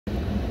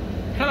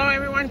Hello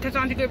everyone,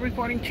 Cassandra Good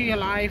reporting to you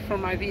live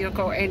from my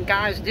vehicle. And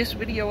guys, this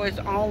video is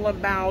all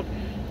about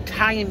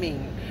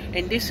timing.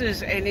 And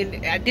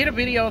I did a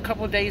video a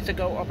couple of days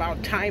ago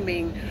about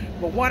timing,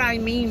 but what I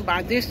mean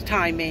by this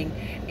timing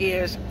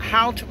is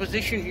how to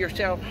position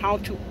yourself, how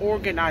to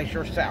organize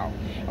yourself.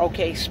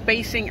 Okay,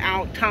 spacing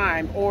out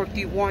time, or if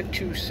you want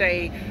to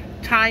say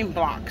time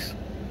blocks.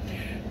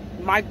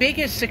 My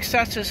biggest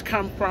successes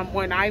come from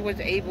when I was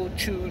able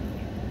to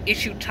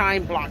issue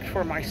time blocks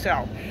for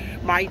myself.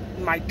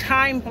 My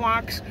time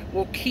blocks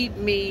will keep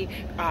me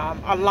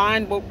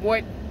aligned with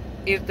what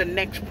is the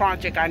next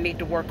project I need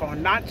to work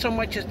on. Not so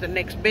much as the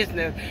next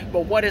business,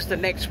 but what is the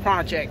next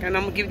project. And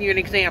I'm going to give you an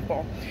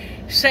example.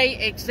 Say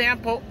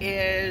example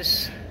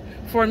is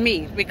for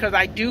me, because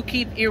I do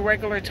keep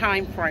irregular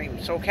time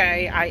frames,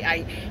 okay?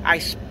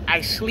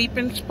 I sleep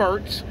in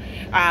spurts,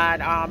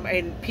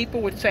 and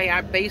people would say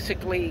I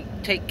basically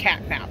take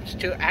cat naps.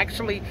 To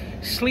actually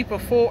sleep a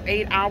full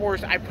 8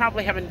 hours, I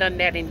probably haven't done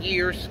that in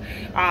years,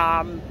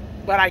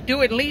 but I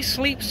do at least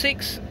sleep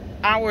 6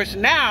 hours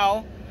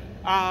now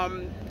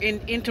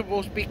in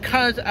intervals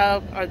because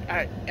of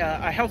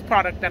a health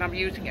product that I'm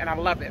using, and I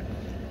love it.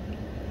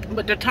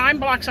 But the time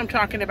blocks I'm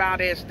talking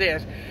about is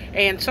this,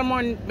 and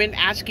someone been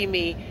asking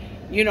me,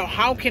 you know,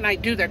 how can I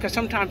do that? Because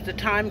sometimes the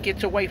time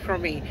gets away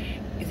from me.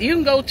 If you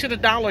can go to the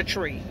Dollar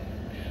Tree,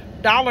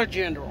 Dollar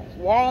General,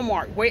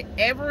 Walmart,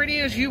 wherever it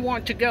is you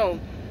want to go,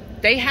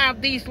 they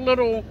have these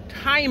little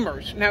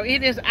timers. Now,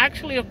 it is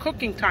actually a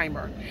cooking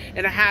timer,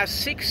 and it has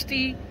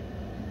 60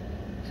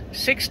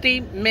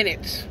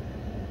 minutes,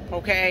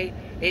 okay?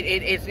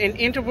 It's in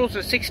intervals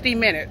of 60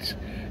 minutes.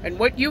 And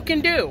what you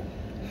can do,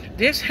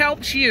 this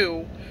helps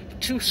you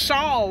to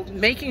solve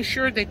making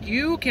sure that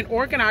you can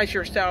organize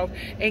yourself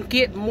and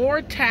get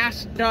more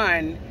tasks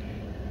done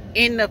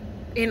in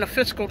a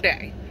fiscal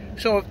day.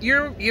 So if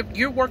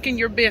you're working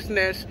your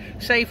business,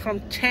 say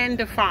from 10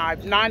 to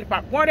 5, 9 to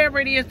 5,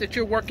 whatever it is that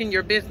you're working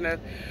your business,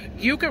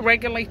 you can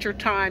regulate your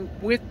time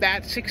with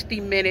that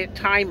 60-minute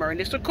timer. And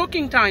it's a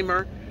cooking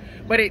timer,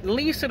 but at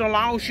least it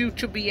allows you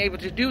to be able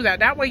to do that.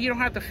 That way you don't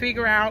have to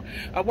figure out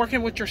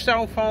working with your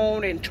cell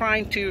phone and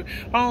trying to,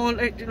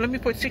 let me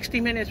put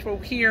 60 minutes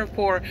over here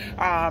for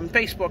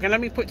Facebook, and let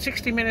me put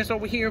 60 minutes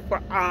over here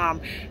for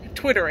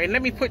Twitter, and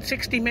let me put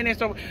 60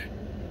 minutes over.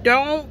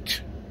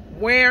 Don't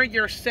wear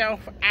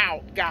yourself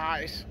out,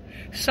 guys.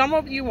 Some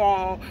of you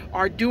all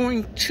are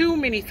doing too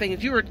many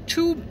things. You are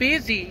too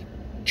busy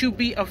to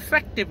be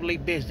effectively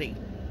busy.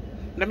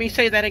 Let me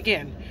say that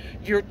again.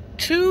 You're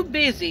too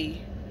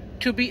busy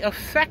to be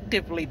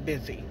effectively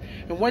busy.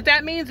 And what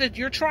that means is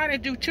you're trying to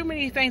do too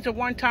many things at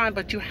one time,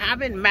 but you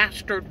haven't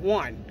mastered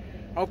one.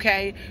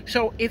 Okay?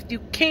 So if you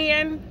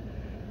can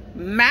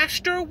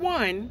master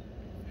one,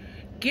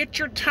 get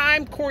your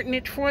time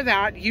coordinate for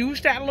that, use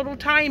that little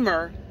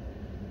timer,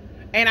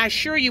 and I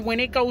assure you,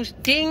 when it goes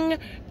ding,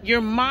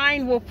 your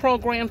mind will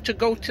program to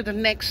go to the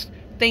next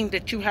thing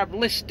that you have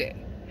listed.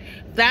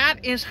 That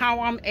is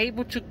how I'm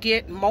able to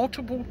get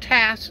multiple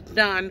tasks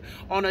done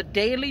on a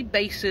daily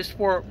basis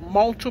for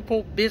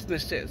multiple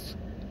businesses.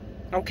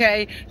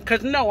 Okay?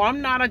 Because no,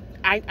 I'm not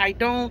I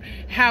don't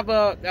have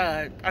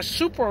a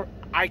super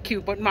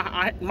IQ, but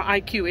my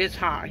IQ is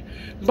high.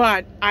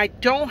 But I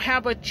don't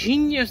have a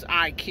genius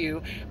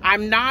IQ.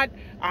 I'm not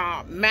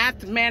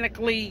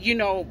mathematically, you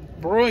know,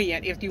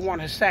 brilliant, if you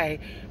want to say.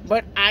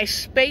 But I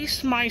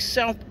space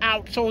myself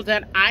out so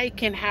that I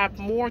can have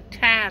more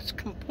tasks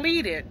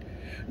completed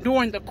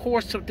during the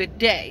course of the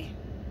day.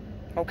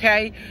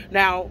 Okay?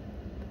 Now,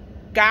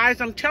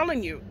 guys, I'm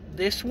telling you,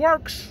 this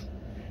works.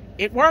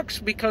 It works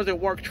because it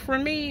worked for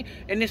me,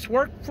 and it's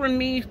worked for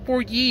me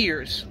for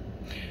years.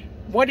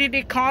 What did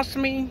it cost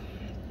me?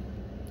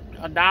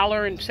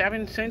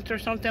 $1.07 or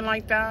something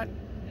like that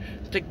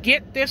to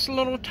get this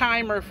little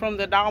timer from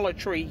the Dollar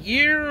Tree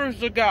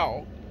years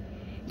ago.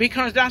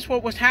 Because that's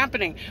what was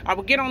happening. I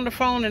would get on the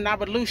phone and I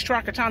would lose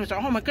track of time and say,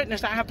 oh my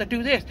goodness, I have to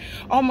do this.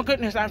 Oh my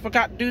goodness, I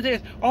forgot to do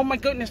this. Oh my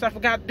goodness, I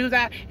forgot to do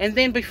that. And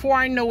then before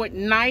I know it,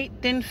 night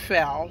then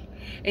fell.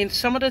 And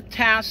some of the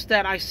tasks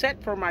that I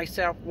set for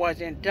myself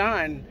wasn't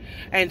done.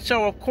 And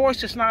so, of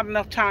course, it's not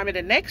enough time in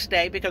the next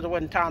day because there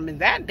wasn't time in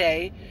that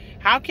day.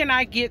 How can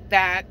I get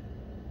that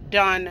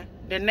done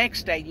the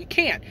next day? You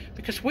can't,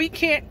 because we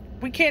can't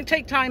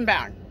take time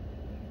back.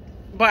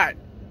 But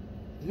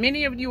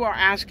many of you are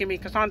asking me,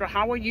 Cassandra,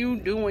 how are you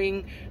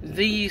doing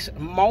these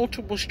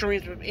multiple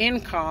streams of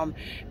income,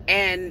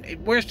 and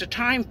where's the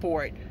time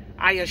for it?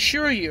 I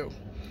assure you,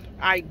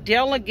 I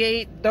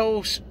delegate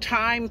those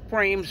time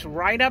frames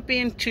right up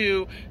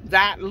into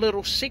that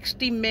little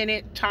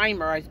 60-minute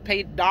timer I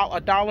paid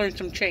 $1 and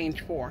some change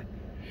for.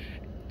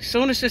 As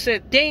soon as it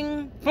says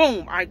ding,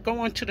 boom, I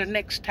go on to the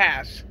next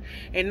task.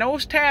 And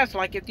those tasks,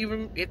 like if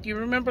you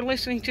remember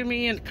listening to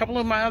me in a couple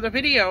of my other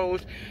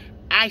videos,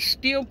 I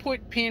still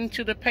put pen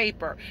to the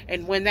paper.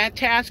 And when that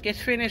task is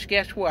finished,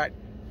 guess what?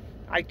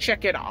 I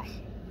check it off.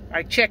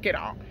 I check it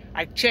off.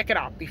 I check it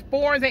off.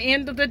 Before the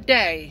end of the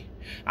day,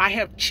 I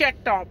have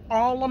checked off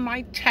all of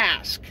my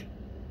tasks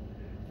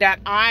that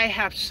I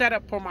have set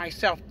up for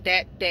myself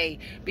that day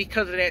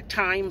because of that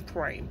time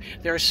frame.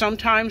 There are some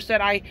times that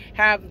I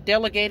have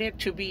delegated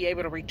to be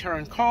able to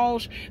return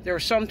calls. There are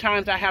some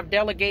times I have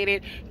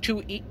delegated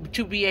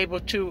to be able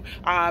to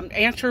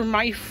answer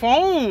my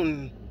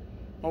phone.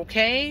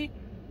 Okay?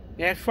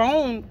 That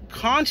phone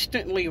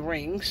constantly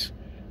rings.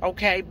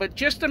 Okay? But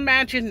just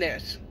imagine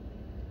this.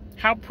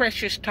 How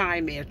precious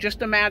time is.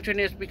 Just imagine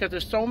this, because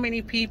there's so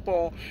many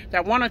people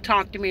that want to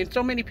talk to me, and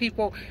so many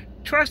people,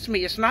 trust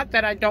me, it's not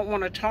that I don't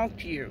want to talk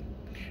to you,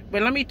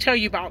 but let me tell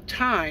you about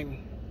time.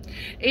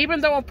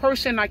 Even though a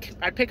person, I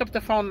pick up the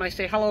phone and I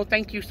say, hello,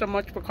 thank you so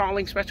much for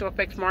calling Special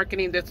Effects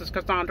Marketing. This is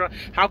Cassandra.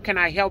 How can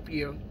I help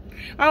you?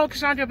 Oh,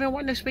 Cassandra, I've been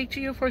wanting to speak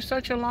to you for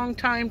such a long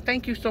time.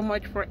 Thank you so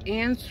much for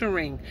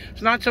answering.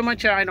 It's not so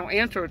much that I don't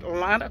answer it. A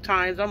lot of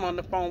times I'm on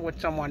the phone with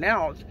someone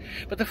else.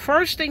 But the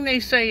first thing they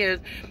say is,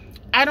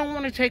 I don't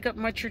want to take up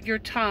much of your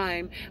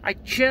time. I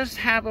just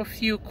have a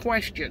few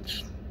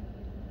questions.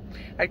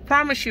 I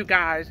promise you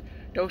guys,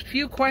 those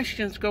few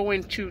questions go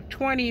into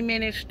 20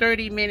 minutes,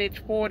 30 minutes,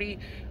 40,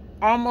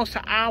 almost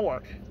an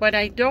hour. But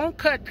I don't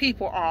cut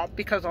people off,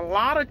 because a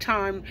lot of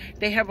time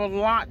they have a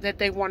lot that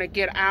they want to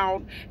get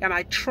out, and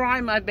I try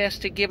my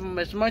best to give them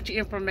as much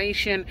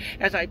information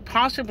as I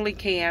possibly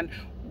can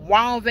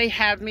while they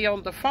have me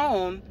on the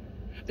phone.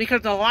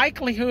 Because the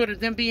likelihood of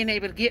them being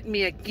able to get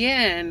me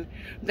again,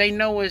 they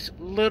know is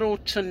little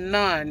to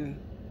none.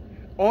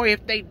 Or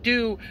if they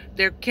do,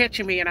 they're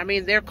catching me. And I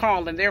mean, they're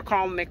calling.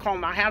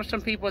 I have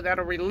some people that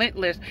are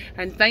relentless.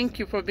 And thank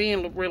you for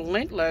being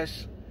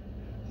relentless,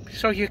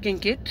 so you can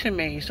get to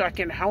me, so I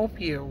can help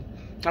you.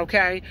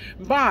 Okay?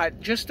 But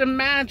just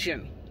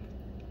imagine,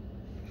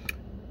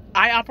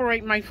 I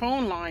operate my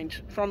phone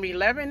lines from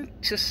 11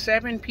 to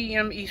 7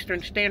 p.m.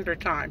 Eastern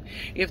Standard Time.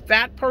 If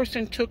that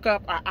person took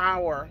up an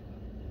hour,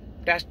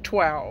 that's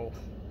 12.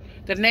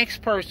 The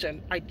next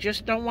person, I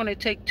just don't want to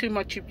take too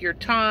much of your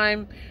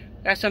time.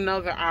 That's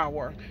another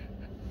hour.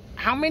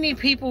 How many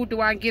people do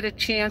I get a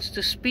chance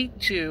to speak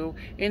to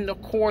in the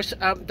course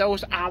of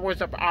those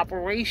hours of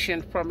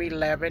operation from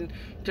 11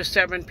 to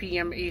 7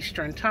 p.m.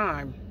 Eastern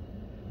Time?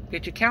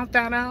 Did you count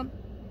that up?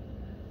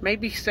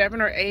 Maybe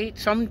 7 or 8.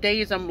 Some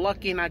days I'm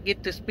lucky and I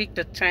get to speak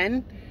to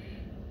 10.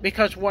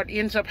 Because what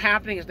ends up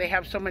happening is they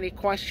have so many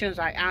questions.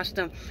 I ask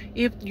them,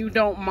 if you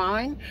don't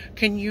mind,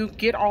 can you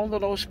get all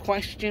of those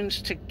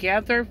questions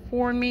together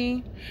for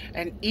me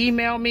and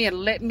email me and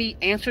let me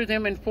answer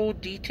them in full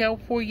detail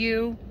for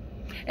you?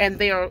 And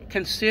they are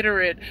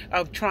considerate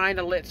of trying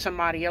to let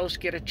somebody else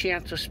get a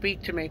chance to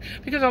speak to me.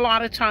 Because a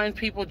lot of times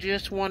people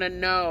just want to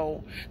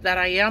know that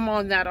I am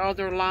on that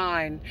other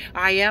line.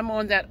 I am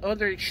on that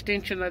other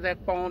extension of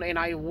that phone, and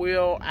I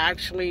will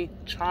actually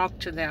talk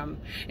to them.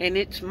 And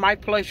it's my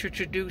pleasure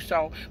to do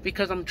so,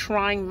 because I'm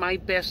trying my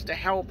best to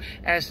help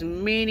as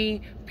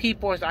many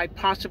people as I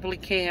possibly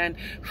can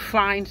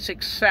find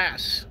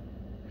success,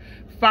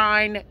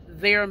 find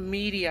their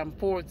medium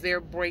for their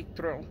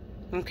breakthrough.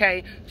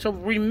 Okay, so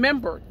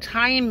remember,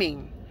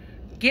 timing.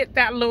 Get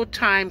that little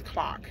time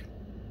clock.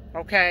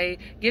 Okay,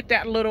 get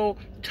that little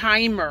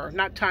timer,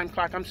 not time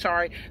clock, I'm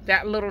sorry,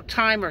 that little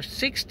timer.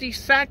 60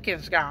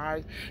 seconds,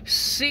 guys.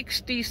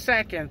 60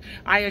 seconds.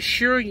 I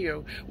assure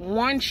you,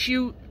 once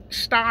you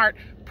start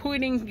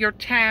putting your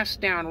tasks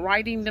down,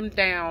 writing them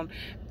down,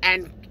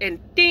 and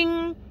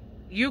ding,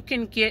 you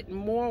can get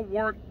more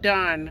work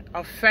done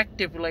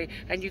effectively,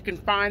 and you can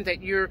find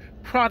that your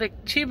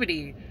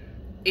productivity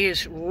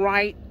is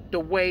right the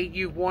way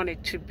you want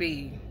it to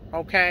be.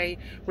 Okay,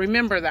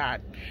 remember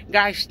that,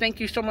 guys. Thank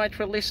you so much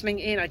for listening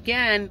in.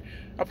 Again,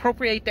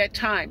 appropriate that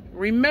time.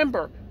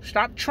 Remember,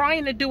 stop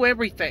trying to do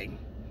everything.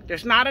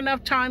 There's not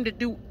enough time to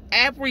do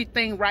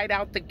everything right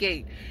out the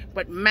gate,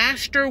 but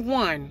master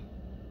one.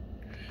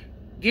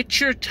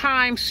 Get your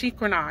time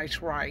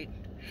synchronized right.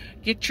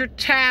 Get your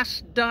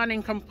tasks done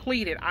and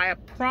completed. I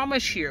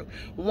promise you,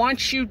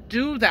 once you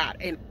do that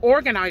and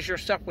organize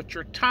yourself with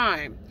your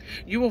time,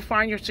 you will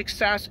find your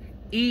success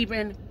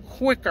even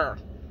quicker.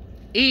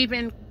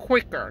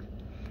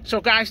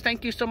 So guys,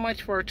 thank you so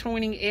much for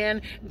tuning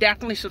in.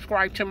 Definitely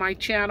subscribe to my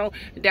channel.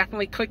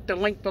 Definitely click the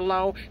link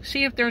below.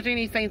 See if there's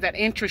anything that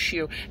interests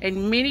you.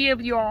 And many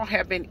of you all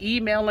have been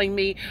emailing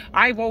me.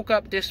 I woke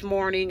up this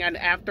morning, and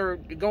after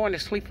going to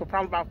sleep for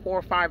probably about 4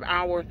 or 5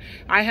 hours,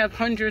 I have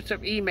hundreds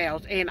of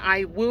emails, and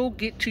I will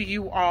get to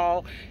you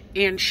all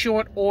in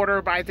short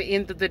order by the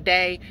end of the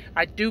day.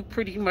 I do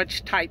pretty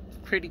much type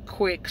pretty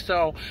quick,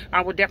 so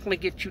I will definitely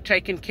get you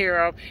taken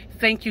care of.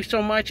 Thank you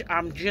so much.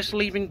 I'm just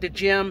leaving the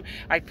gym.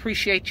 I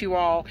appreciate you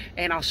all,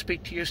 and I'll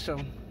speak to you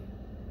soon.